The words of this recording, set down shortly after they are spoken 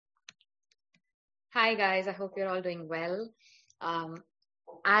Hi, guys. I hope you're all doing well. Um,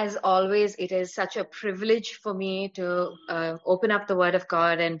 as always, it is such a privilege for me to open up the Word of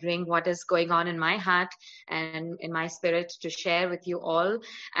God and bring what is going on in my heart and in my spirit to share with you all.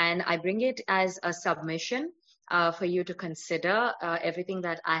 And I bring it as a submission for you to consider everything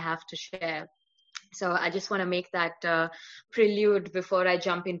that I have to share. So I just want to make that prelude before I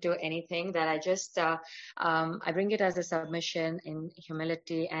jump into anything, that I bring it as a submission in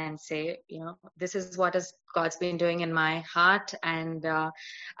humility and say, this is what God's been doing in my heart. And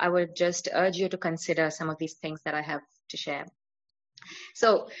I would just urge you to consider some of these things that I have to share.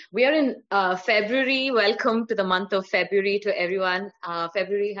 So we are in February. Welcome to the month of February to everyone.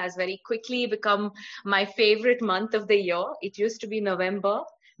 February has very quickly become my favorite month of the year. It used to be November,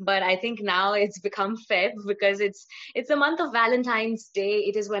 but I think now it's become Feb because it's a month of Valentine's Day.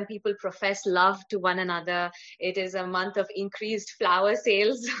 It is when people profess love to one another. It is a month of increased flower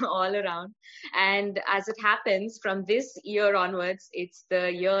sales all around. And as it happens, from this year onwards, it's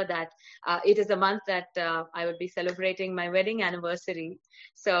the year that it is the month that I will be celebrating my wedding anniversary.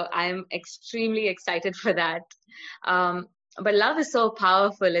 So I'm extremely excited for that. But love is so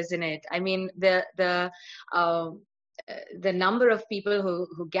powerful, isn't it? I mean, the number of people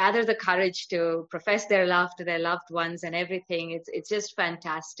who gather the courage to profess their love to their loved ones and everything, it's just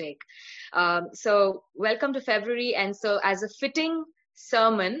fantastic. So welcome to February. And so as a fitting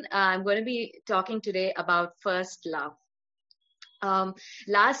sermon, I'm going to be talking today about first love.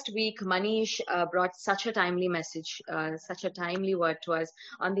 Last week, Manish brought such a timely message, such a timely word to us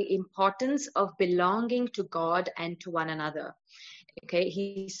on the importance of belonging to God and to one another. Okay,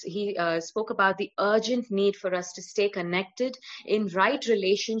 he spoke about the urgent need for us to stay connected in right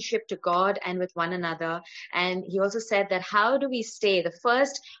relationship to God and with one another. And he also said that how do we stay? The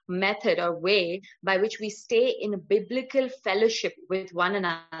first method or way by which we stay in a biblical fellowship with one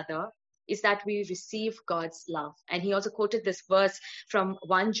another is that we receive God's love. And he also quoted this verse from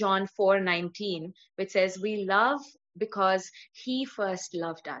 1 John 4:19, which says, we love because he first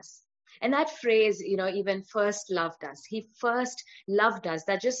loved us. And that phrase, even first loved us, he first loved us,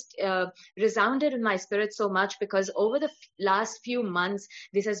 that just resounded in my spirit so much, because over the last few months,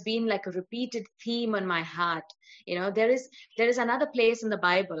 this has been like a repeated theme on my heart. There is another place in the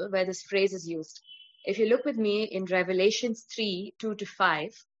Bible where this phrase is used. If you look with me in Revelations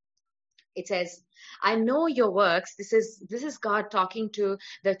 3:2-5, it says, I know your works. This is God talking to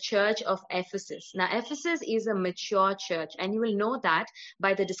the church of Ephesus. Now, Ephesus is a mature church, and you will know that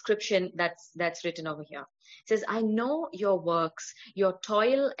by the description that's written over here. It says, I know your works, your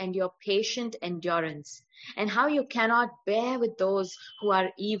toil and your patient endurance, and how you cannot bear with those who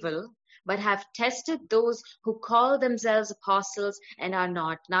are evil, but have tested those who call themselves apostles and are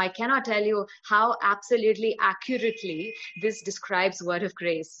not. Now, I cannot tell you how absolutely accurately this describes Word of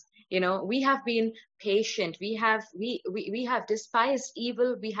Grace. We have been patient. We have despised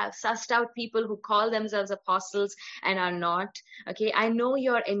evil. We have sussed out people who call themselves apostles and are not. Okay, I know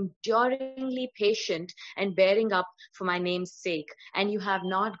you're enduringly patient and bearing up for my name's sake, and you have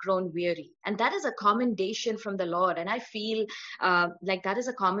not grown weary. And that is a commendation from the Lord. And I feel like that is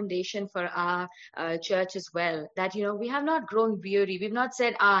a commendation for our church as well, that, we have not grown weary. We've not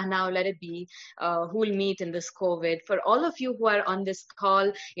said, now let it be. Who'll meet in this COVID? For all of you who are on this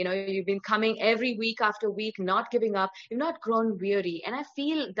call, you've been coming every week after week, not giving up. You've not grown weary. And I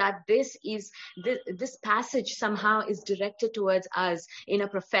feel that this passage somehow is directed towards us in a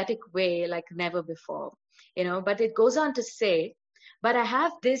prophetic way like never before. But it goes on to say, but I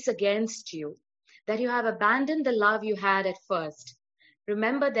have this against you, that you have abandoned the love you had at first.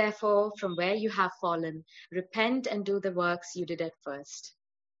 Remember, therefore, from where you have fallen, repent and do the works you did at first.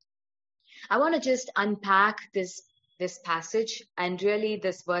 I want to just unpack this passage, and really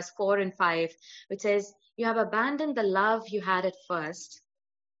this verse 4 and 5, which says, you have abandoned the love you had at first,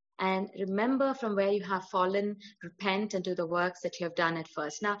 and remember from where you have fallen, repent and do the works that you have done at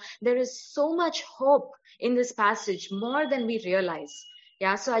first. Now, there is so much hope in this passage, more than we realize.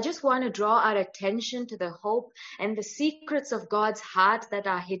 Yeah, so I just want to draw our attention to the hope and the secrets of God's heart that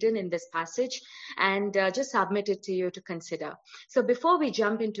are hidden in this passage, and just submit it to you to consider. So before we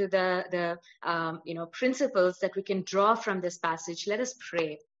jump into the principles that we can draw from this passage, let us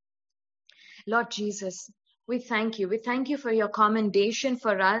pray. Lord Jesus, We thank you. We thank you for your commendation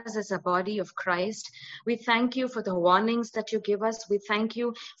for us as a body of Christ. We thank you for the warnings that you give us. We thank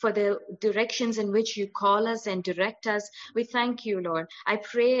you for the directions in which you call us and direct us. We thank you, Lord. I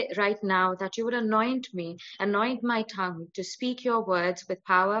pray right now that you would anoint me, anoint my tongue to speak your words with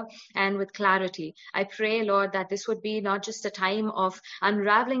power and with clarity. I pray, Lord, that this would be not just a time of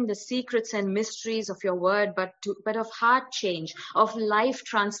unraveling the secrets and mysteries of your word, but of heart change, of life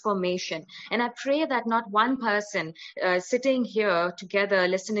transformation. And I pray that not one person sitting here together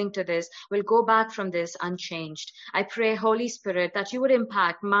listening to this will go back from this unchanged. I pray, Holy Spirit, that you would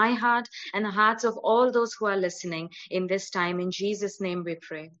impact my heart and the hearts of all those who are listening in this time. In Jesus' name we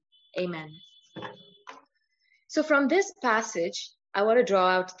pray. Amen. So from this passage, I want to draw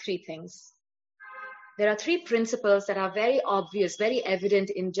out three things. There are three principles that are very obvious, very evident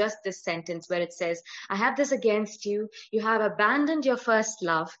in just this sentence where it says, I have this against you. You have abandoned your first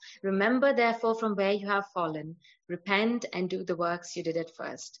love. Remember, therefore, from where you have fallen. Repent and do the works you did at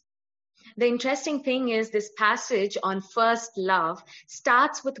first. The interesting thing is this passage on first love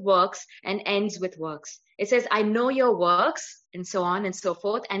starts with works and ends with works. It says, I know your works, and so on and so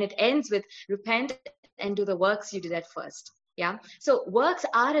forth. And it ends with repent and do the works you did at first. Yeah. So works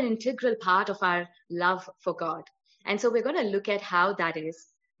are an integral part of our love for God. And so we're going to look at how that is.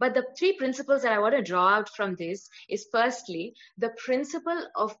 But the three principles that I want to draw out from this is firstly, the principle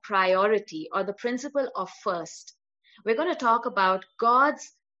of priority or the principle of first. We're going to talk about God's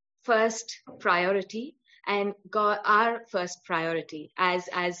first priority and God, our first priority as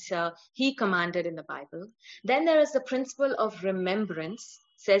he commanded in the Bible. Then there is the principle of remembrance.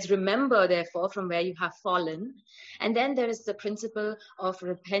 Says, remember, therefore, from where you have fallen. And then there is the principle of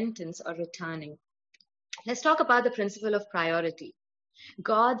repentance or returning. Let's talk about the principle of priority.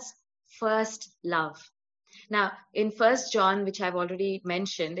 God's first love. Now, in 1 John, which I've already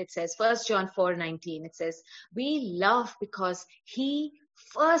mentioned, it says, 1 John 4:19, it says, we love because he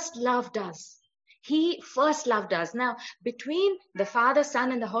first loved us. He first loved us. Now, between the Father,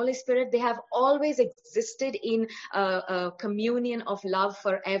 Son, and the Holy Spirit, they have always existed in a communion of love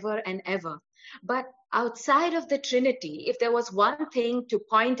forever and ever. But outside of the Trinity, if there was one thing to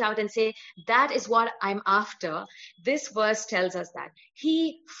point out and say, that is what I'm after, this verse tells us that.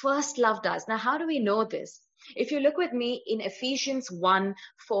 He first loved us. Now, how do we know this? If you look with me in Ephesians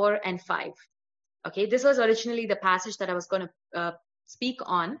 1:4 and 5. Okay, this was originally the passage that I was going to speak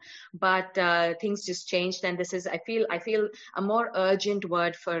on, but things just changed, and this is I feel a more urgent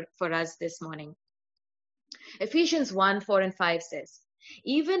word for us this morning. Ephesians 1:4 and 5 says,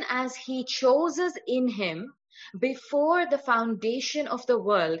 even as he chose us in him before the foundation of the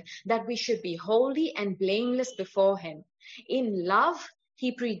world, that we should be holy and blameless before him. In love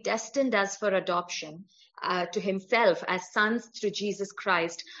he predestined us for adoption to himself as sons through Jesus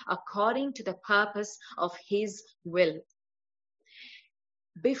Christ, according to the purpose of his will.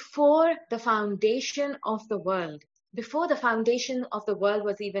 Before the foundation of the world, before the foundation of the world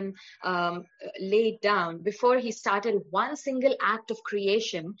was even laid down, before he started one single act of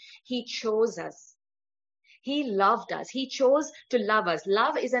creation, he chose us. He loved us. He chose to love us.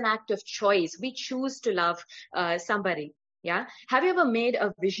 Love is an act of choice. We choose to love somebody. Yeah. Have you ever made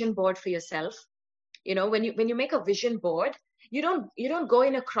a vision board for yourself? You know, when you make a vision board, you don't go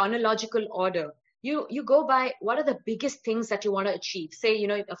in a chronological order. You go by what are the biggest things that you want to achieve. Say, you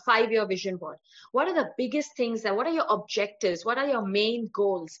know, a 5-year vision board. What are the biggest things what are your objectives? What are your main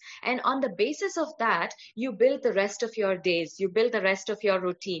goals? And on the basis of that, you build the rest of your days. You build the rest of your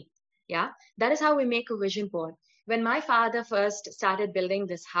routine. Yeah. That is how we make a vision board. When my father first started building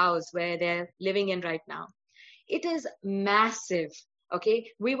this house where they're living in right now, it is massive. Okay.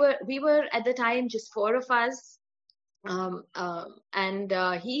 We were at the time just 4 of us. And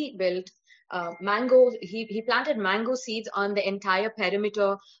he built mango. He planted mango seeds on the entire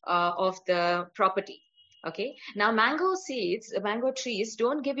perimeter of the property. Okay. Now, mango trees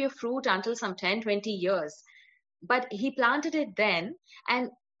don't give you fruit until some 10, 20 years. But he planted it then, and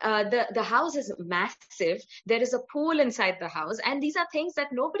the house is massive. There is a pool inside the house, and these are things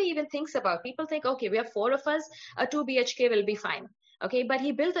that nobody even thinks about. People think, okay, we have 4 of us, a 2 BHK will be fine. Okay, but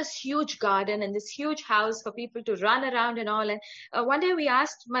he built this huge garden and this huge house for people to run around and all. And one day we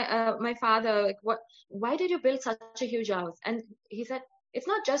asked my father, like, why did you build such a huge house? And he said, it's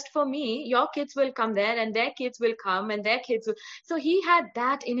not just for me. Your kids will come there, and their kids will come, and their kids will. So he had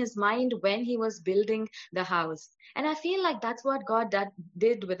that in his mind when he was building the house. And I feel like that's what God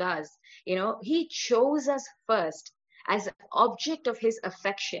did with us. You know, he chose us first as an object of his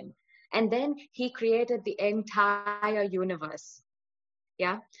affection. And then he created the entire universe.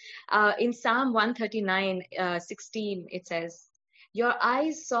 Yeah. In Psalm 139, 16, it says, Your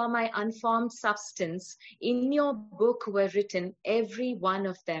eyes saw my unformed substance. In your book were written, every one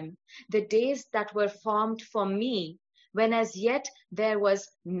of them, the days that were formed for me, when as yet there was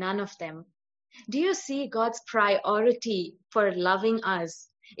none of them. Do you see God's priority for loving us?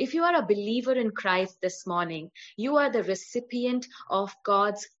 If you are a believer in Christ this morning, you are the recipient of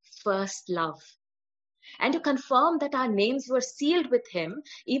God's first love. And to confirm that our names were sealed with him,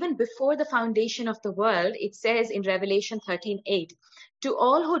 even before the foundation of the world, it says in Revelation 13:8, to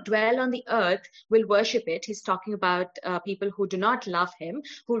all who dwell on the earth will worship it. He's talking about people who do not love him,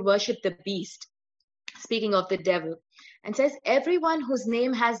 who worship the beast, speaking of the devil, and says, everyone whose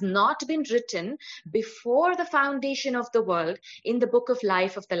name has not been written before the foundation of the world in the book of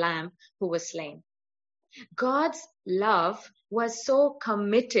life of the Lamb who was slain. God's love was so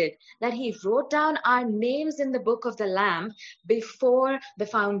committed that he wrote down our names in the book of the Lamb before the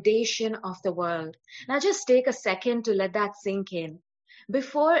foundation of the world. Now just take a second to let that sink in.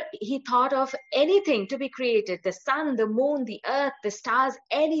 Before he thought of anything to be created, the sun, the moon, the earth, the stars,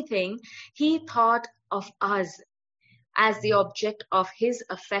 anything, he thought of us as the object of his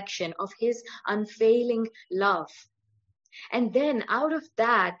affection, of his unfailing love. And then out of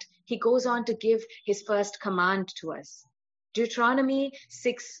that, he goes on to give his first command to us. Deuteronomy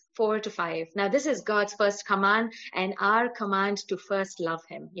 6:4-5. Now, this is God's first command and our command to first love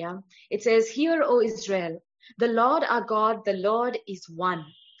him. Yeah. It says, hear, O Israel, the Lord our God, the Lord is one.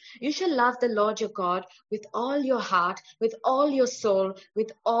 You shall love the Lord your God with all your heart, with all your soul,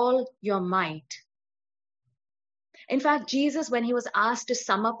 with all your might. In fact, Jesus, when he was asked to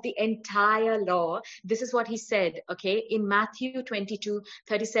sum up the entire law, this is what he said, okay? In Matthew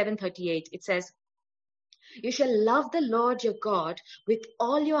 22:37-38, it says, you shall love the Lord your God with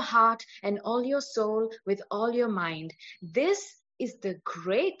all your heart and all your soul, with all your mind. This is the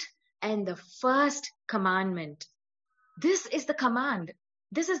great and the first commandment. This is the command.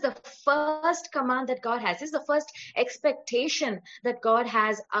 This is the first command that God has. This is the first expectation that God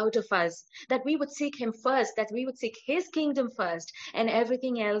has out of us, that we would seek him first, that we would seek his kingdom first, and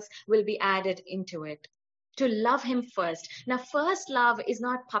everything else will be added into it. To love him first. Now, first love is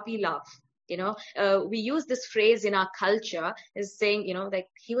not puppy love. We use this phrase in our culture as saying, like,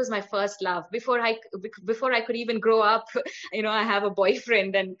 he was my first love. Before I could even grow up, I have a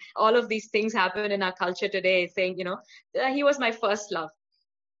boyfriend, and all of these things happen in our culture today, saying, he was my first love.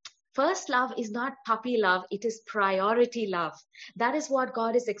 First love is not puppy love. It is priority love. That is what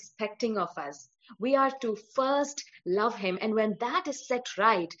God is expecting of us. We are to first love him. And when that is set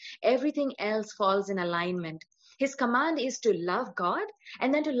right, everything else falls in alignment. His command is to love God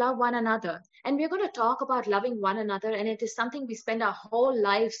and then to love one another. And we're going to talk about loving one another. And it is something we spend our whole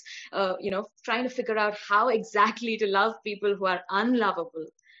lives, trying to figure out how exactly to love people who are unlovable.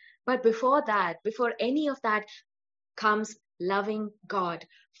 But before that, before any of that comes loving God,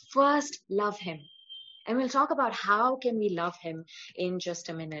 first love him. And we'll talk about how can we love him in just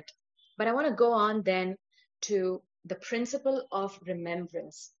a minute. But I want to go on then to the principle of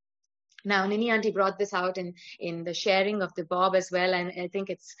remembrance. Now, Nini Auntie brought this out in the sharing of the Bob as well. And I think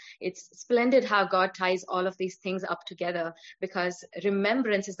it's splendid how God ties all of these things up together, because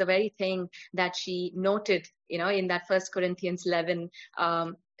remembrance is the very thing that she noted, in that 1 Corinthians 11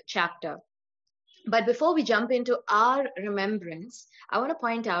 chapter. But before we jump into our remembrance, I want to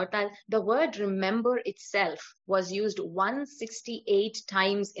point out that the word remember itself was used 168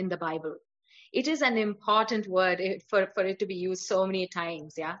 times in the Bible. It is an important word for it to be used so many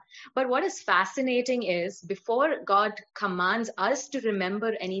times, yeah? But what is fascinating is, before God commands us to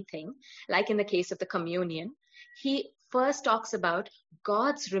remember anything, like in the case of the communion, he first talks about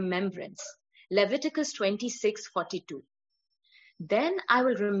God's remembrance. Leviticus 26:42. Then I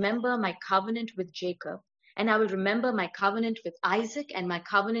will remember my covenant with Jacob, and I will remember my covenant with Isaac and my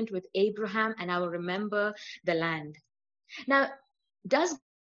covenant with Abraham, and I will remember the land. Now, does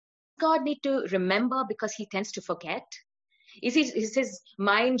God need to remember because he tends to forget? Is his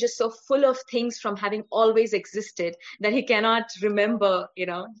mind just so full of things from having always existed that he cannot remember,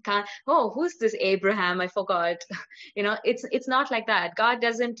 who's this Abraham? I forgot. It's not like that. God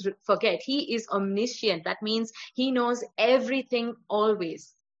doesn't forget. He is omniscient. That means he knows everything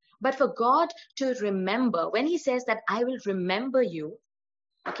always. But for God to remember, when he says that I will remember you,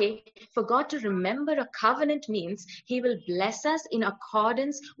 okay, for God to remember a covenant means he will bless us in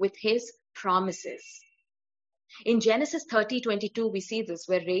accordance with his promises. In Genesis 30:22, we see this,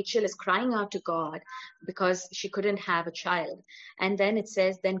 where Rachel is crying out to God because she couldn't have a child. And then it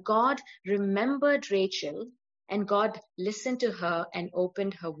says, then God remembered Rachel, and God listened to her and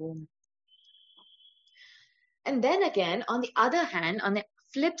opened her womb. And then again, on the other hand, on the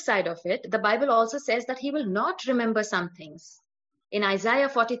flip side of it, the Bible also says that he will not remember some things. In Isaiah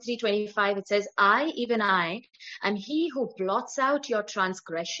 43:25, it says, I, even I, am he who blots out your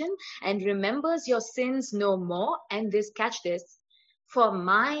transgression and remembers your sins no more. And this, catch this, for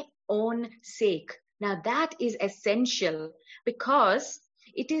my own sake. Now that is essential, because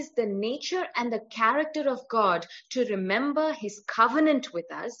it is the nature and the character of God to remember his covenant with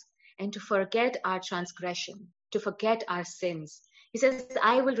us and to forget our transgression, to forget our sins. He says,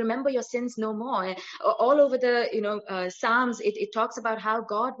 I will remember your sins no more. All over the Psalms, it talks about how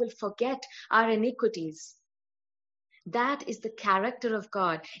God will forget our iniquities. That is the character of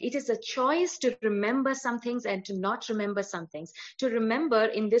God. It is a choice to remember some things and to not remember some things. To remember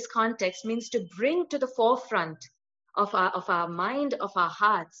in this context means to bring to the forefront of our mind, of our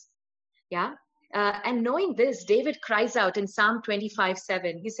hearts. Yeah. And knowing this, David cries out in Psalm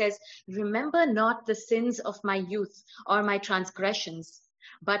 25:7. He says, remember not the sins of my youth or my transgressions,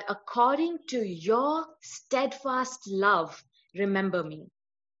 but according to your steadfast love, remember me.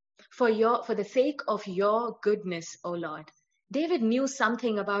 For the sake of your goodness, O Lord. David knew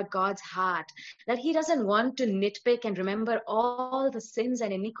something about God's heart, that he doesn't want to nitpick and remember all the sins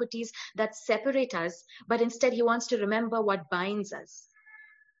and iniquities that separate us, but instead he wants to remember what binds us.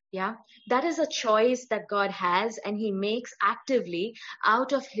 Yeah, that is a choice that God has, and he makes actively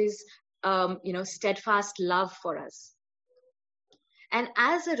out of his steadfast love for us. And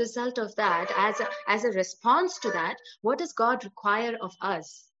as a result of that, as a response to that, what does God require of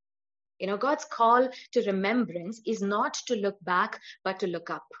us? God's call to remembrance is not to look back, but to look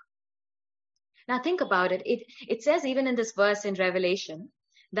up. Now think about it. It says even in this verse in Revelation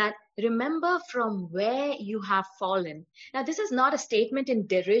that remember from where you have fallen. Now this is not a statement in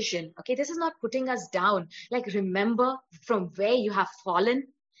derision. Okay, this is not putting us down. Like, remember from where you have fallen.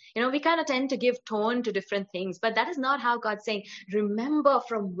 We kind of tend to give tone to different things, but that is not how God's saying. Remember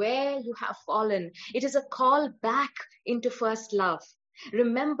from where you have fallen. It is a call back into first love.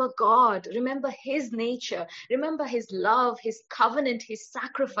 Remember God, remember his nature, remember his love, his covenant, his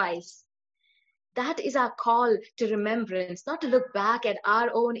sacrifice. That is our call to remembrance, not to look back at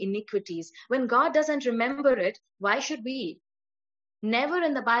our own iniquities. When God doesn't remember it, why should we? Never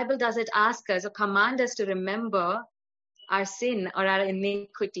in the Bible does it ask us or command us to remember our sin or our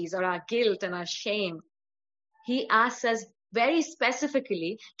iniquities or our guilt and our shame. He asks us very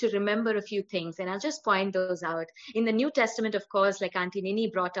specifically to remember a few things, and I'll just point those out. In the New Testament, of course, like Auntie Nini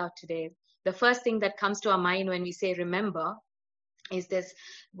brought out today, the first thing that comes to our mind when we say remember is this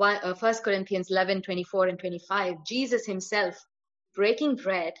 1 Corinthians 11:24 and 25. Jesus himself, breaking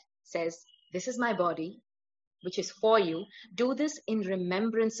bread, says, this is my body, which is for you. Do this in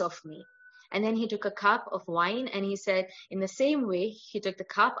remembrance of me. And then he took a cup of wine and he said, in the same way, he took the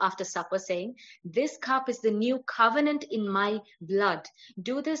cup after supper, saying, this cup is the new covenant in my blood.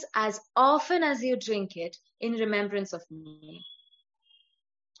 Do this as often as you drink it in remembrance of me.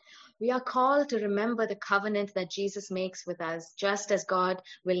 We are called to remember the covenant that Jesus makes with us, just as God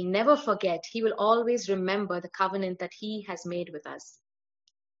will never forget. He will always remember the covenant that he has made with us.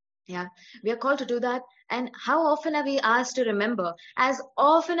 Yeah, we are called to do that. And how often are we asked to remember? As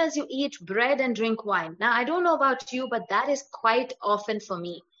often as you eat bread and drink wine. Now, I don't know about you, but that is quite often for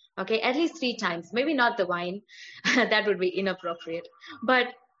me. Okay, at least 3 times. Maybe not the wine. That would be inappropriate. But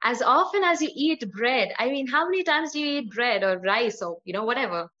as often as you eat bread, I mean, how many times do you eat bread or rice or,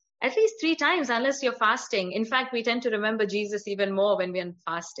 whatever? At least 3 times, unless you're fasting. In fact, we tend to remember Jesus even more when we're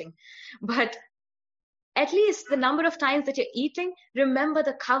fasting. But at least the number of times that you're eating, remember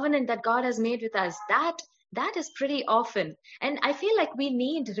the covenant that God has made with us. That is pretty often. And I feel like we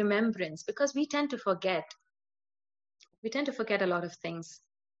need remembrance because we tend to forget. We tend to forget a lot of things.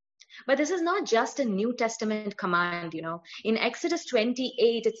 But this is not just a New Testament command, In Exodus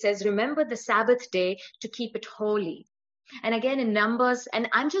 28, it says, remember the Sabbath day to keep it holy. And again in Numbers, and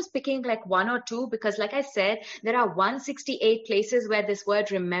I'm just picking like 1 or 2 because like I said, there are 168 places where this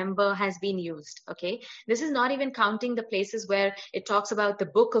word remember has been used. Okay. This is not even counting the places where it talks about the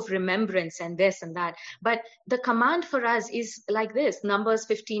book of remembrance and this and that. But the command for us is like this. Numbers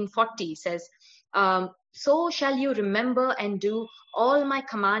 15:40 says, so shall you remember and do all my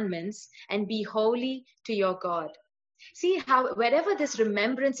commandments and be holy to your God. See how wherever this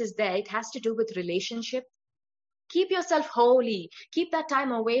remembrance is there, it has to do with relationship. Keep yourself holy. Keep that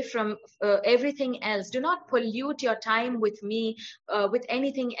time away from everything else. Do not pollute your time with me, with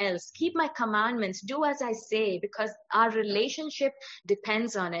anything else. Keep my commandments. Do as I say, because our relationship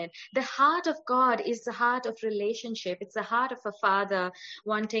depends on it. The heart of God is the heart of relationship. It's the heart of a father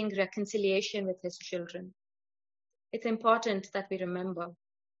wanting reconciliation with his children. It's important that we remember.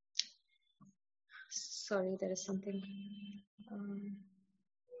 Sorry, there is something.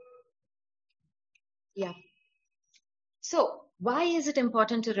 Yeah. So Why is it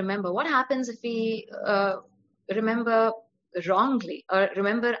important to remember? What happens if we remember wrongly or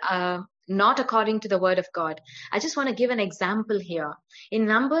remember not according to the word of God? I just want to give an example here. In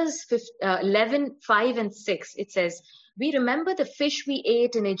Numbers 11, 5 and 6, it says, we remember the fish we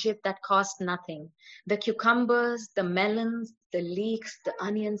ate in Egypt that cost nothing. The cucumbers, the melons, the leeks, the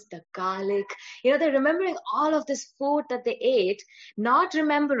onions, the garlic. They're remembering all of this food that they ate, not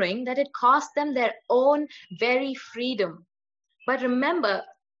remembering that it cost them their own very freedom. But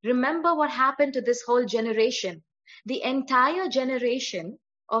remember what happened to this whole generation. The entire generation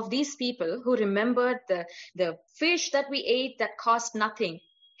of these people who remembered the fish that we ate that cost nothing.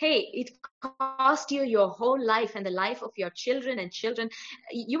 Hey, it cost you your whole life and the life of your children and children.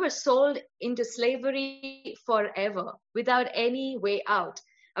 You were sold into slavery forever without any way out.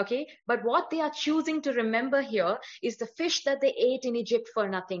 Okay, but what they are choosing to remember here is the fish that they ate in Egypt for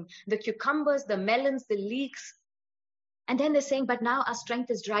nothing, the cucumbers, the melons, the leeks. And then they're saying, but now our strength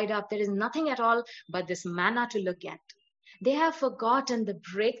is dried up. There is nothing at all but this manna to look at. They have forgotten the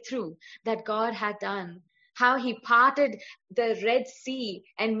breakthrough that God had done, how he parted the Red Sea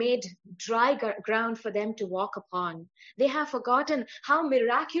and made dry ground for them to walk upon. They have forgotten how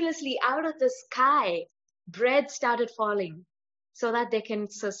miraculously out of the sky bread started falling so that they can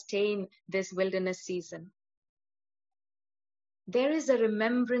sustain this wilderness season. There is a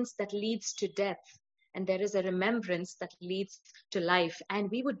remembrance that leads to death, and there is a remembrance that leads to life. And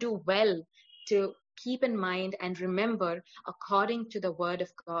we would do well to keep in mind and remember according to the word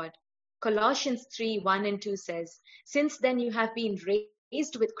of God. Colossians 3, 1 and 2 says, since then you have been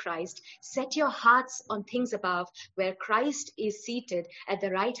raised with Christ, set your hearts on things above, where Christ is seated at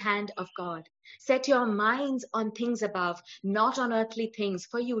the right hand of God. Set your minds on things above, not on earthly things,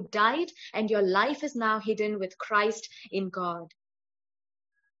 for you died and your life is now hidden with Christ in God.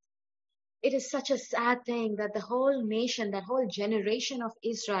 It is such a sad thing that the whole nation, that whole generation of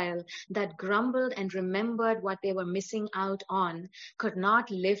Israel that grumbled and remembered what they were missing out on could not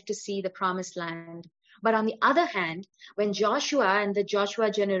live to see the promised land. But on the other hand, when Joshua and the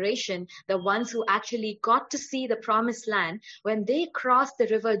Joshua generation, the ones who actually got to see the promised land, when they crossed the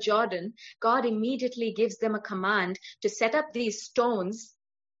river Jordan, God immediately gives them a command to set up these stones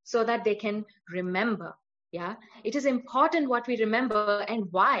so that they can remember. Yeah, it is important what we remember and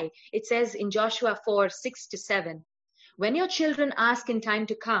why. It says in Joshua 4, 6 to 7, when your children ask in time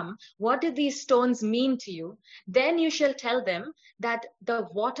to come, what did these stones mean to you? Then you shall tell them that the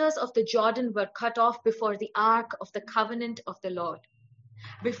waters of the Jordan were cut off before the ark of the covenant of the Lord.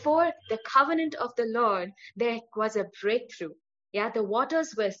 Before the covenant of the Lord, there was a breakthrough. Yeah, the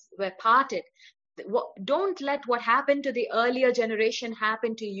waters were parted. Don't let what happened to the earlier generation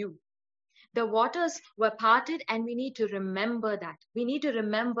happen to you. The waters were parted, and we need to remember that. We need to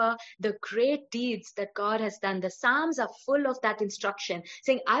remember the great deeds that God has done. The Psalms are full of that instruction,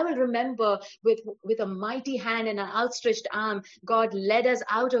 saying, I will remember with a mighty hand and an outstretched arm, God led us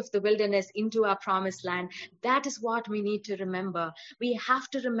out of the wilderness into our promised land. That is what we need to remember. We have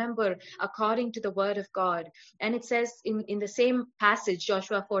to remember according to the word of God. And it says in the same passage,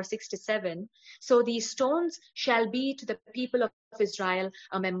 Joshua 4, 6 to 7, so these stones shall be to the people of Israel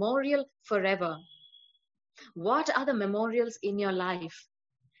a memorial forever. What are the memorials in your life?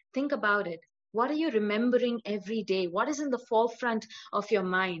 Think about it. What are you remembering every day? What is in the forefront of your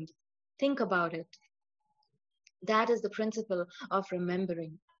mind? Think about it. That is the principle of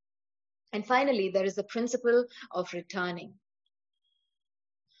remembering. And finally, there is the principle of returning.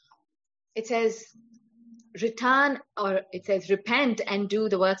 It says, return, or it says, repent and do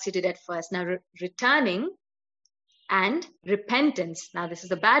the works you did at first. Now, returning and repentance. Now, this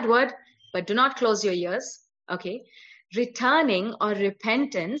is a bad word, but do not close your ears. Okay. Returning or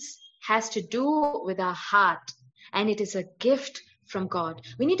repentance has to do with our heart, and it is a gift from God.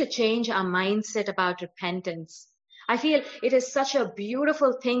 We need to change our mindset about repentance. I feel it is such a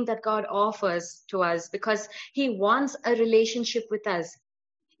beautiful thing that God offers to us because he wants a relationship with us.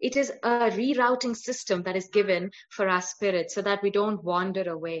 It is a rerouting system that is given for our spirit so that we don't wander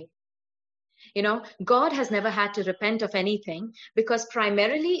away. God has never had to repent of anything because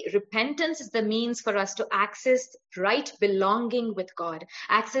primarily repentance is the means for us to access right belonging with God,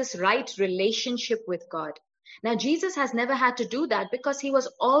 access right relationship with God. Now, Jesus has never had to do that because he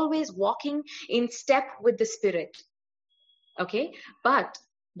was always walking in step with the Spirit. Okay, but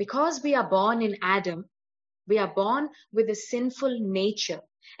because we are born in Adam, we are born with a sinful nature,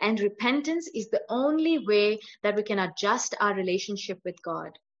 and repentance is the only way that we can adjust our relationship with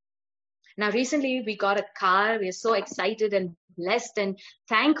God. Now, recently we got a car. We are so excited and blessed and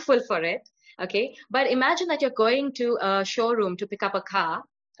thankful for it. Okay, but imagine that you're going to a showroom to pick up a car.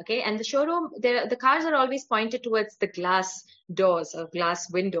 Okay, and the showroom, the cars are always pointed towards the glass doors or glass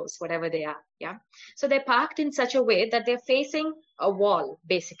windows, whatever they are. Yeah, so they're parked in such a way that they're facing a wall,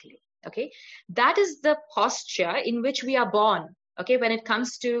 basically. Okay, that is the posture in which we are born. Okay, when it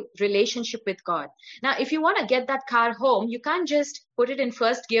comes to relationship with God. Now, if you want to get that car home, you can't just put it in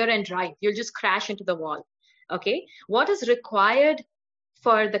first gear and drive. You'll just crash into the wall. Okay, what is required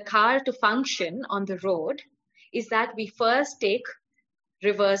for the car to function on the road is that we first take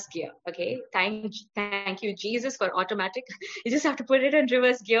reverse gear. Okay, thank you Jesus for automatic. You just have to put it in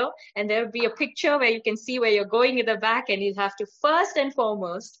reverse gear, and there'll be a picture where you can see where you're going in the back, and you have to first and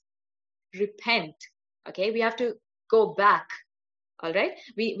foremost repent. Okay, we have to go back. All right,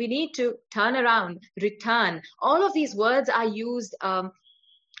 we need to turn around, return. All of these words are used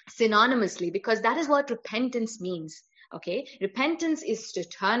synonymously, because that is what repentance means. Okay, repentance is to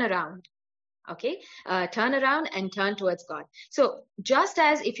turn around. Okay, turn around and turn towards God. So just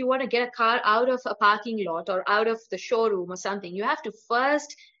as if you want to get a car out of a parking lot or out of the showroom or something, you have to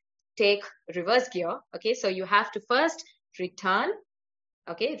first take reverse gear. Okay, so you have to first return,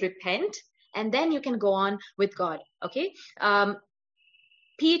 okay, repent, and then you can go on with God. Okay,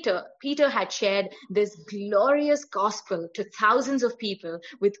 Peter had shared this glorious gospel to thousands of people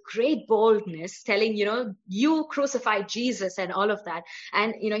with great boldness, telling, you crucified Jesus and all of that.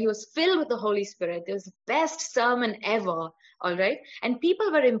 And, he was filled with the Holy Spirit. It was the best sermon ever. All right. And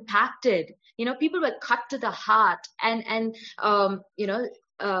people were impacted. People were cut to the heart, and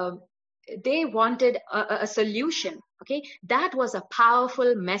they wanted a solution. Okay. That was a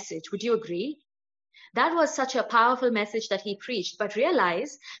powerful message. Would you agree? That was such a powerful message that he preached. But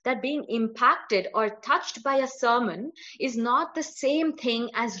realize that being impacted or touched by a sermon is not the same thing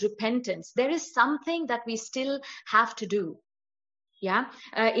as repentance. There is something that we still have to do. Yeah.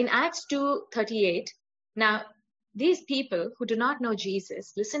 In Acts 2:38, now, these people who do not know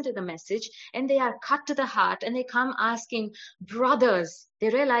Jesus listen to the message, and they are cut to the heart, and they come asking, brothers. They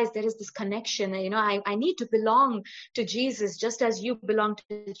realize there is this connection. I need to belong to Jesus just as you belong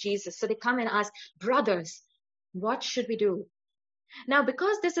to Jesus. So they come and ask, brothers, what should we do? Now,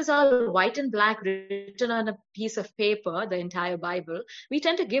 because this is all white and black written on a piece of paper, the entire Bible, we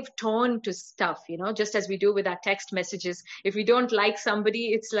tend to give tone to stuff, just as we do with our text messages. If we don't like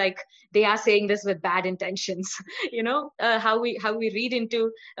somebody, it's like they are saying this with bad intentions, how we read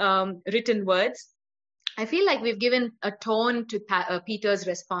into written words. I feel like we've given a tone to Peter's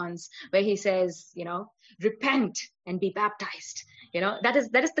response, where he says, repent and be baptized. That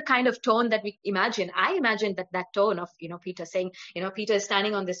is the kind of tone that we imagine. I imagine that tone of, Peter saying, Peter is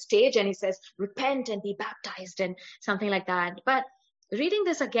standing on the stage and he says, repent and be baptized, and something like that. But reading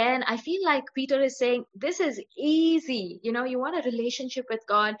this again, I feel like Peter is saying, this is easy. You want a relationship with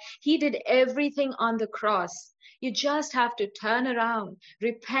God. He did everything on the cross. You just have to turn around,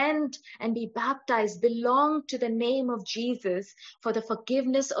 repent, and be baptized. Belong to the name of Jesus for the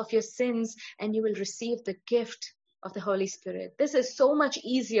forgiveness of your sins, and you will receive the gift of the Holy Spirit. This is so much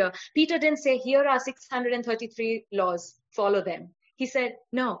easier. Peter didn't say, here are 633 laws, follow them. He said,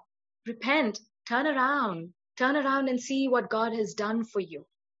 no, repent, turn around and see what God has done for you.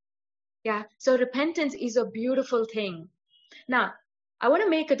 Yeah, so repentance is a beautiful thing. Now, I want to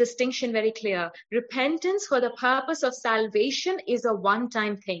make a distinction very clear. Repentance for the purpose of salvation is a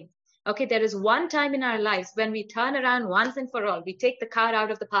one-time thing. Okay, there is one time in our lives when we turn around once and for all. We take the car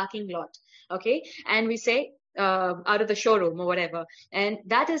out of the parking lot, okay, and we say, out of the showroom or whatever, and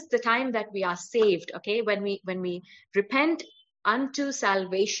that is the time that we are saved. Okay, when we repent unto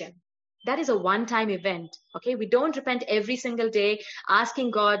salvation. That is a one-time event. Okay, we don't repent every single day asking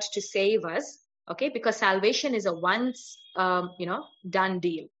God to save us. Okay, because salvation is a once, done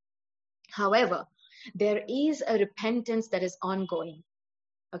deal. However, there is a repentance that is ongoing.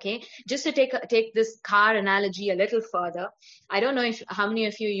 Okay, just to take this car analogy a little further, I don't know how many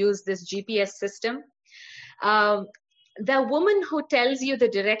of you use this GPS system. The woman who tells you the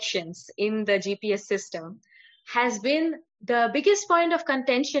directions in the GPS system has been the biggest point of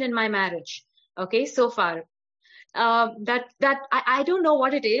contention in my marriage. Okay, so far. I don't know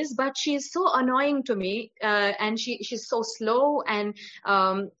what it is, but she is so annoying to me, and she's so slow, and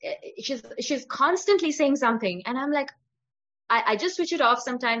she's constantly saying something, and I'm like, I just switch it off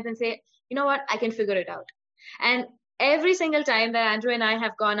sometimes and say, you know what, I can figure it out. And every single time that Andrew and I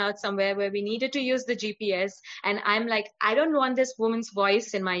have gone out somewhere where we needed to use the GPS, and I'm like, I don't want this woman's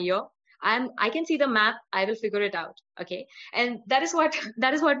voice in my ear. I can see the map. I will figure it out. Okay. And that is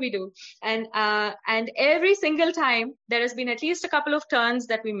what we do. And every single time there has been at least a couple of turns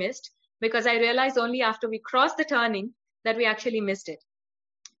that we missed, because I realized only after we crossed the turning that we actually missed it.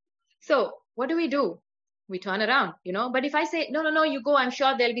 So what do? We turn around, But if I say, no, you go, I'm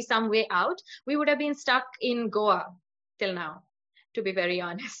sure there'll be some way out, we would have been stuck in Goa till now, to be very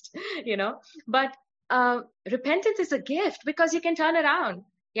honest, But repentance is a gift because you can turn around.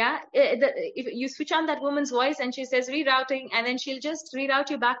 Yeah. If you switch on that woman's voice and she says rerouting, and then she'll just reroute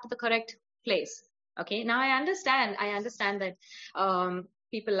you back to the correct place. Okay. Now I understand that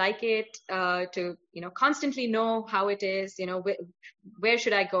people like it to constantly know how it is, where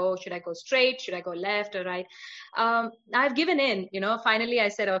should I go? Should I go straight? Should I go left or right? I've given in, finally I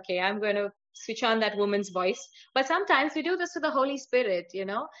said, okay, I'm going to switch on that woman's voice. But sometimes we do this to the Holy Spirit,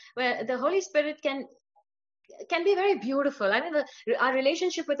 where the Holy Spirit can be very beautiful. I mean, our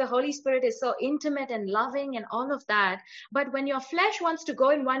relationship with the Holy Spirit is so intimate and loving and all of that. But when your flesh wants to go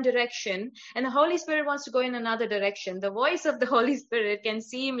in one direction and the Holy Spirit wants to go in another direction, the voice of the Holy Spirit can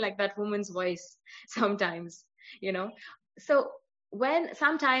seem like that woman's voice sometimes, So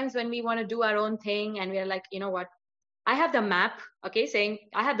sometimes when we want to do our own thing and we're like, what? I have the map, okay, saying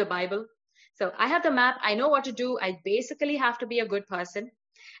I have the Bible. So I have the map. I know what to do. I basically have to be a good person.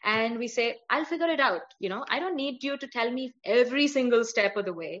 And we say, I'll figure it out. I don't need you to tell me every single step of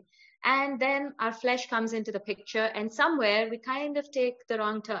the way. And then our flesh comes into the picture, and somewhere we kind of take the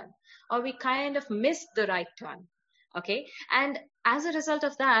wrong turn, or we kind of miss the right turn. Okay. And as a result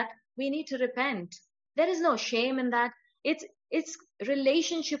of that, we need to repent. There is no shame in that. It's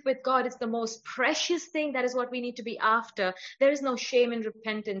relationship with God. It's the most precious thing. That is what we need to be after. There is no shame in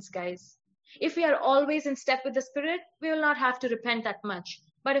repentance, guys. If we are always in step with the Spirit, we will not have to repent that much.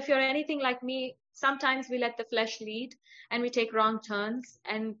 But if you're anything like me, sometimes we let the flesh lead and we take wrong turns,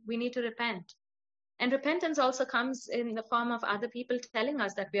 and we need to repent. And repentance also comes in the form of other people telling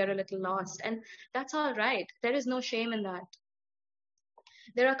us that we are a little lost. And that's all right. There is no shame in that.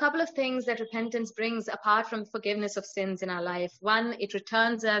 There are a couple of things that repentance brings apart from forgiveness of sins in our life. One, it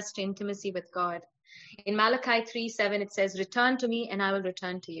returns us to intimacy with God. In Malachi 3:7, it says, "Return to me and I will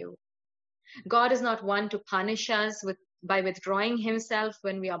return to you." God is not one to punish us by withdrawing himself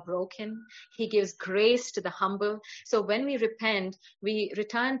when we are broken. He gives grace to the humble. So when we repent, we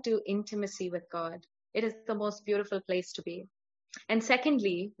return to intimacy with God. It is the most beautiful place to be. And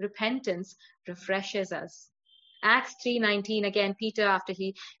secondly, repentance refreshes us. Acts 3:19, again, Peter, after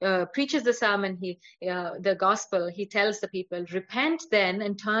he preaches the sermon, the gospel, he tells the people, "Repent then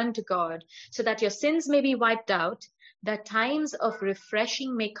and turn to God so that your sins may be wiped out, that times of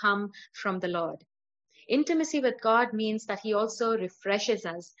refreshing may come from the Lord." Intimacy with God means that he also refreshes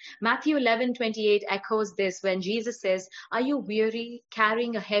us. Matthew 11:28 echoes this when Jesus says, "Are you weary,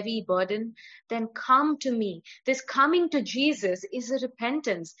 carrying a heavy burden? Then come to me." This coming to Jesus is a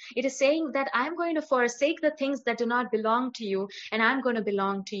repentance. It is saying that I'm going to forsake the things that do not belong to you, and I'm going to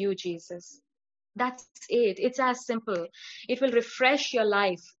belong to you, Jesus. That's it. It's as simple. It will refresh your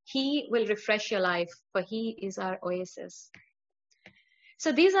life. He will refresh your life, for he is our oasis.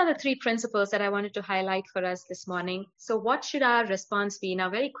 So these are the three principles that I wanted to highlight for us this morning. So what should our response be?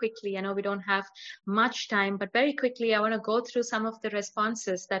 Now, very quickly, I know we don't have much time, but very quickly, I want to go through some of the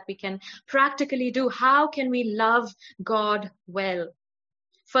responses that we can practically do. How can we love God well?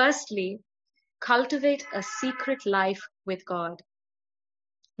 Firstly, cultivate a secret life with God.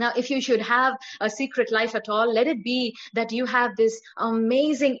 Now, if you should have a secret life at all, let it be that you have this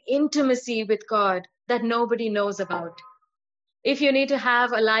amazing intimacy with God that nobody knows about. If you need to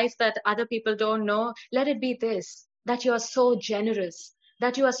have a life that other people don't know, let it be this, that you are so generous,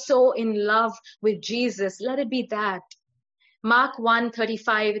 that you are so in love with Jesus. Let it be that. Mark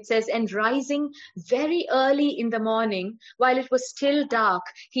 1:35, it says, "And rising very early in the morning, while it was still dark,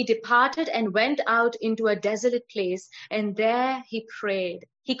 he departed and went out into a desolate place, and there he prayed."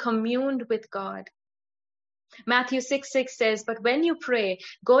 He communed with God. Matthew 6:6 says, "But when you pray,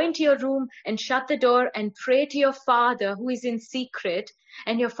 go into your room and shut the door and pray to your Father who is in secret,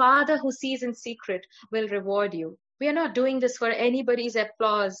 and your Father who sees in secret will reward you." We are not doing this for anybody's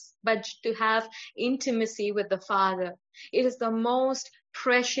applause, but to have intimacy with the Father. It is the most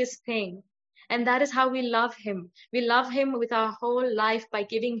precious thing. And that is how we love him. We love him with our whole life by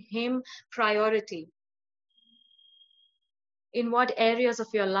giving him priority. In what areas of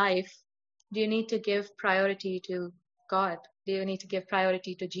your life do you need to give priority to God? Do you need to give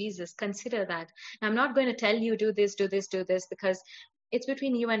priority to Jesus? Consider that. I'm not going to tell you do this, because it's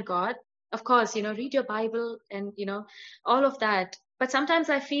between you and God. Of course, read your Bible and, all of that. But sometimes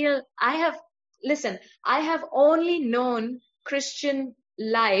I feel I have only known Christian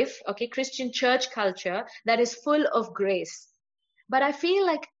life, okay, Christian church culture that is full of grace. But I feel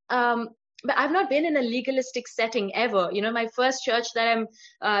like, but I've not been in a legalistic setting ever. My first church that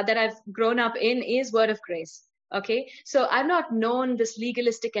I've grown up in is Word of Grace. Okay, so I've not known this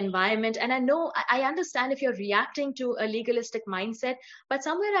legalistic environment, and I understand if you're reacting to a legalistic mindset, but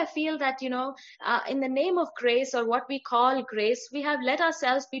somewhere I feel that, in the name of grace, or what we call grace, we have let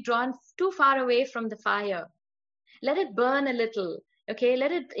ourselves be drawn too far away from the fire. Let it burn a little, okay?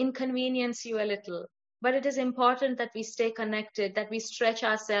 Let it inconvenience you a little. But it is important that we stay connected, that we stretch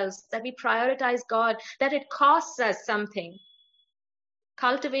ourselves, that we prioritize God, that it costs us something.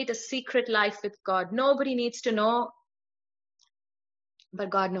 Cultivate a secret life with God. Nobody needs to know, but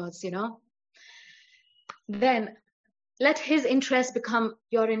God knows, Then let his interest become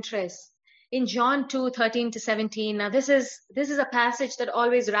your interest. In John 2:13-17, now this is a passage that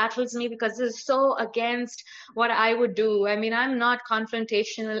always rattles me, because this is so against what I would do. I mean, I'm not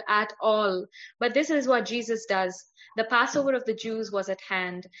confrontational at all, but this is what Jesus does. The Passover of the Jews was at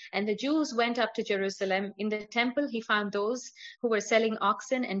hand, and the Jews went up to Jerusalem. In the temple, he found those who were selling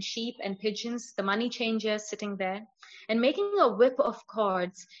oxen and sheep and pigeons, the money changers sitting there. And making a whip of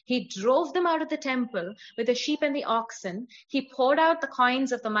cords, he drove them out of the temple with the sheep and the oxen. He poured out the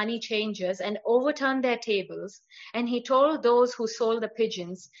coins of the money changers and overturned their tables. And he told those who sold the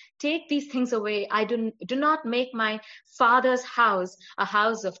pigeons, "Take these things away. I do not make my Father's house a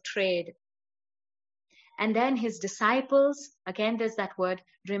house of trade." And then his disciples, again there's that word,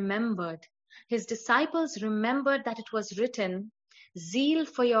 remembered. His disciples remembered that it was written, "Zeal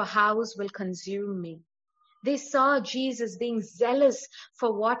for your house will consume me." They saw Jesus being zealous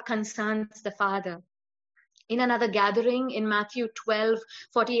for what concerns the Father. In another gathering in Matthew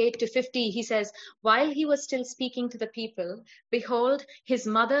 12:48-50, he says, while he was still speaking to the people, behold, his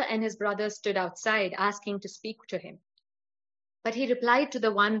mother and his brothers stood outside, asking to speak to him. But he replied to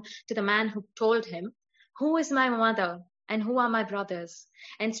the man who told him, "Who is my mother and who are my brothers?"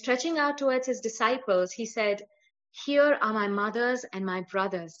 And stretching out towards his disciples, he said, "Here are my mothers and my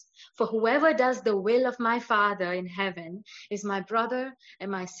brothers. For whoever does the will of my Father in heaven is my brother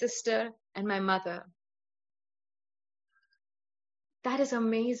and my sister and my mother." That is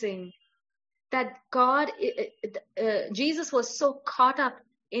amazing. That Jesus was so caught up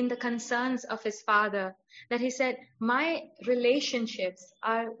in the concerns of his Father that he said, my relationships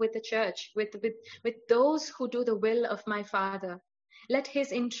are with the church, with those who do the will of my Father. Let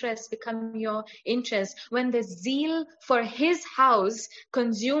his interest become your interest. When the zeal for his house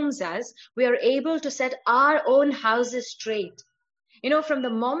consumes us, we are able to set our own houses straight. From the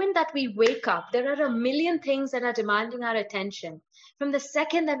moment that we wake up, there are a million things that are demanding our attention. From the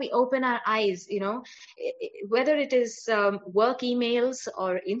second that we open our eyes, whether it is work emails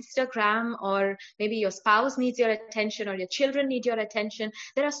or Instagram, or maybe your spouse needs your attention or your children need your attention,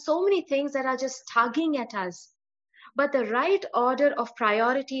 there are so many things that are just tugging at us. But the right order of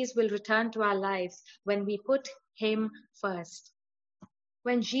priorities will return to our lives when we put him first.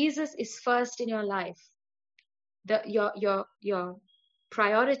 When Jesus is first in your life, your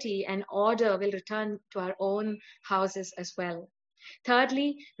priority and order will return to our own houses as well.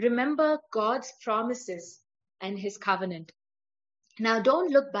 Thirdly, remember God's promises and his covenant. Now, don't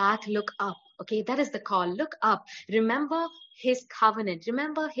look back, look up. Okay, that is the call. Look up. Remember his covenant.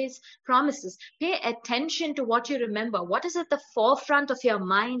 Remember his promises. Pay attention to what you remember. What is at the forefront of your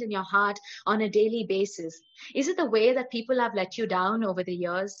mind and your heart on a daily basis? Is it the way that people have let you down over the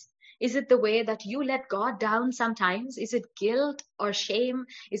years? Is it the way that you let God down sometimes? Is it guilt or shame?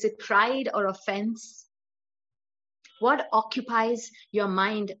 Is it pride or offense? What occupies your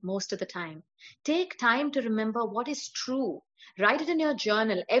mind most of the time? Take time to remember what is true. Write it in your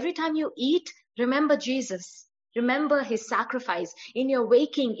journal. Every time you eat, remember Jesus. Remember his sacrifice. In your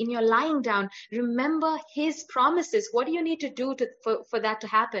waking, in your lying down, remember his promises. What do you need to do for that to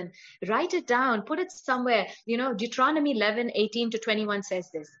happen? Write it down. Put it somewhere. Deuteronomy 11:18-21 says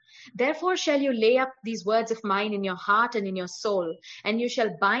this. Therefore shall you lay up these words of mine in your heart and in your soul, and you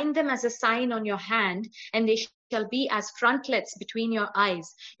shall bind them as a sign on your hand, and they shall be as frontlets between your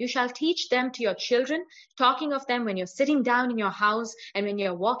eyes. You shall teach them to your children, talking of them when you're sitting down in your house and when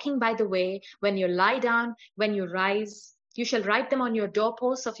you're walking by the way, when you lie down, when you rise. You shall write them on your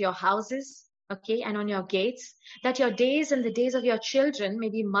doorposts of your houses, okay, and on your gates, that your days and the days of your children may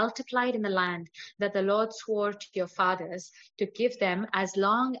be multiplied in the land that the Lord swore to your fathers to give them, as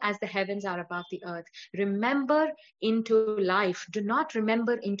long as the heavens are above the earth. Remember into life. Do not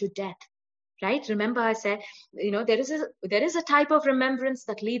remember into death. Right? Remember, I said, there is a type of remembrance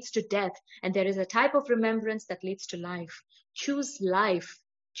that leads to death, and there is a type of remembrance that leads to life. Choose life.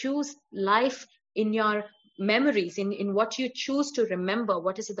 Choose life in your memories, in what you choose to remember,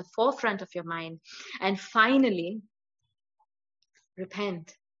 what is at the forefront of your mind. And finally,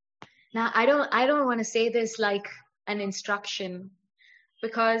 repent. Now, I don't want to say this like an instruction,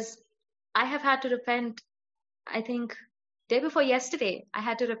 because I have had to repent I think day before yesterday, I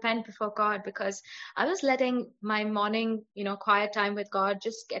had to repent before God because I was letting my morning, quiet time with God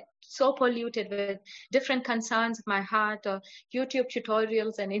just get so polluted with different concerns of my heart, or YouTube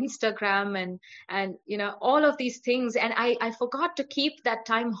tutorials and Instagram and all of these things. And I forgot to keep that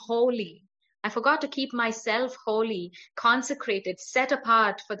time holy. I forgot to keep myself holy, consecrated, set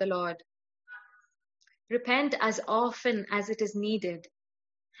apart for the Lord. Repent as often as it is needed.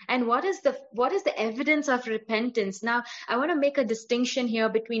 And what is the evidence of repentance? Now, I want to make a distinction here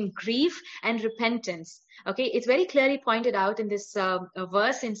between grief and repentance. Okay, it's very clearly pointed out in this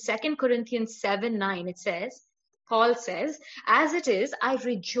verse in 2 Corinthians 7:9. It says, Paul says, "As it is, I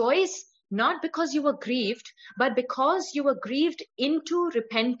rejoice not because you were grieved, but because you were grieved into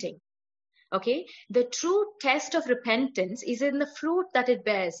repenting." Okay, the true test of repentance is in the fruit that it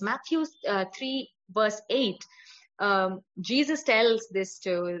bears. Matthew 3 verse 8. Jesus tells this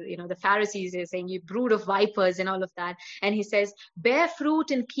to the Pharisees. They're saying, "You brood of vipers," and all of that. And he says, "Bear fruit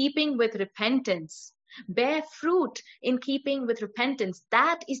in keeping with repentance." Bear fruit in keeping with repentance.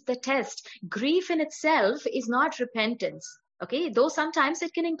 That is the test. Grief in itself is not repentance. Okay, though sometimes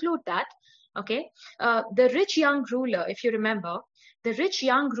it can include that. Okay, the rich young ruler, if you remember, the rich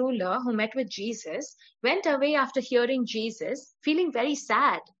young ruler who met with Jesus went away after hearing Jesus, feeling very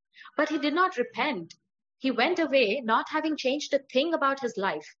sad, but he did not repent. He went away not having changed a thing about his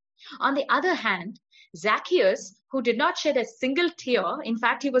life. On the other hand, Zacchaeus, who did not shed a single tear, in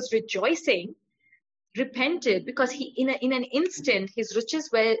fact, he was rejoicing, repented because in an instant, his riches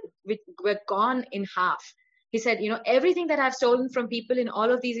were gone in half. He said, everything that I've stolen from people in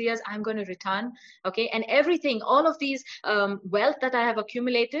all of these years, I'm going to return. Okay. And everything, all of these wealth that I have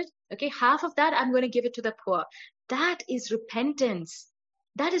accumulated, okay, half of that, I'm going to give it to the poor. That is repentance.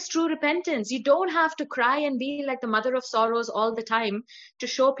 That is true repentance. You don't have to cry and be like the mother of sorrows all the time to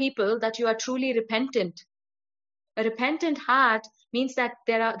show people that you are truly repentant. A repentant heart means that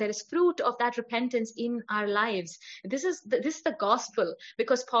there is fruit of that repentance in our lives. This is the gospel,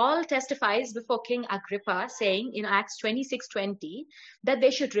 because Paul testifies before King Agrippa, saying in Acts 26:20 that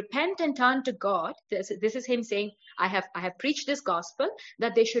they should repent and turn to God. This is him saying, I have preached this gospel,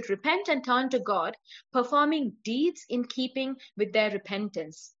 that they should repent and turn to God, performing deeds in keeping with their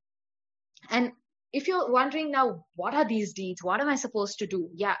repentance. And if you're wondering now, what are these deeds? What am I supposed to do?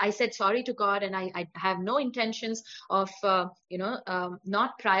 Yeah, I said sorry to God, and I have no intentions of,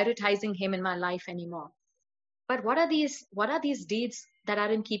 not prioritizing Him in my life anymore. But what are these deeds that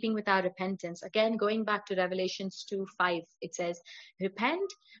are in keeping with our repentance? Again, going back to Revelations 2:5, it says,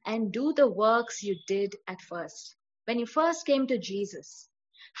 "Repent and do the works you did at first." When you first came to Jesus,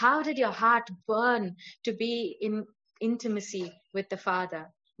 how did your heart burn to be in intimacy with the Father?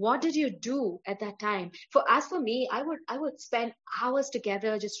 What did you do at that time? As for me, I would spend hours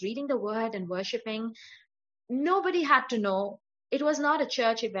together just reading the word and worshiping. Nobody had to know. It was not a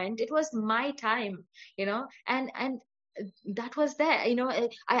church event. It was my time, and that was there.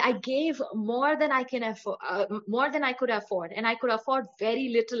 I gave more than I can afford, more than I could afford, and I could afford very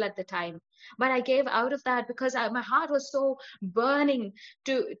little at the time. But I gave out of that because my heart was so burning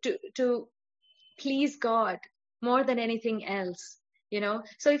to please God more than anything else.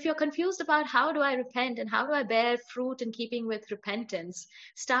 So if you're confused about how do I repent and how do I bear fruit in keeping with repentance,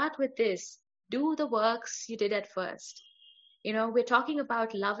 start with this: do the works you did at first. We're talking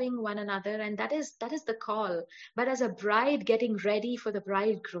about loving one another, and that is the call. But as a bride getting ready for the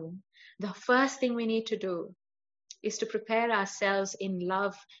bridegroom, the first thing we need to do is to prepare ourselves in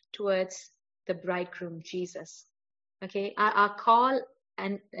love towards the bridegroom, Jesus. Okay, our call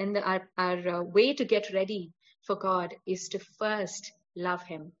and our way to get ready for God is to first love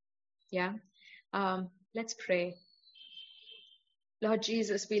Him. Yeah. Let's pray. Lord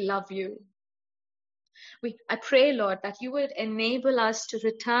Jesus, we love you. I pray, Lord, that you would enable us to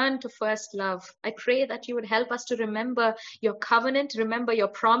return to first love. I pray that you would help us to remember your covenant, remember your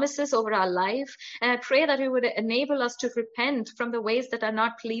promises over our life. And I pray that you would enable us to repent from the ways that are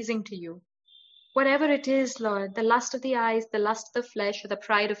not pleasing to you. Whatever it is, Lord, the lust of the eyes, the lust of the flesh, or the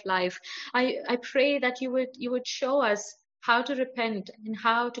pride of life, I pray that you would show us how to repent and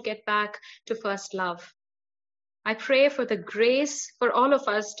how to get back to first love. I pray for the grace for all of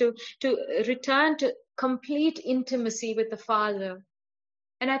us to return to complete intimacy with the Father.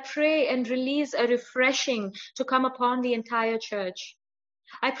 And I pray and release a refreshing to come upon the entire church.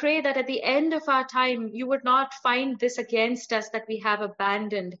 I pray that at the end of our time, you would not find this against us, that we have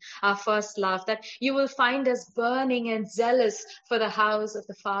abandoned our first love, that you will find us burning and zealous for the house of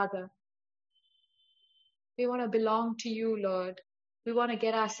the Father. We want to belong to you, Lord. We want to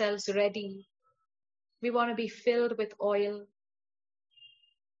get ourselves ready. We want to be filled with oil.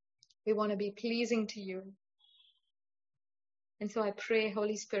 We want to be pleasing to you. And so I pray,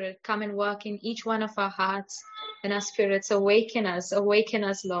 Holy Spirit, come and work in each one of our hearts and our spirits. Awaken us,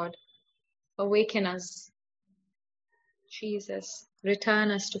 Lord. Awaken us. Jesus, return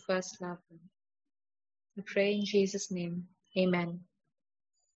us to first love. I pray in Jesus' name. Amen.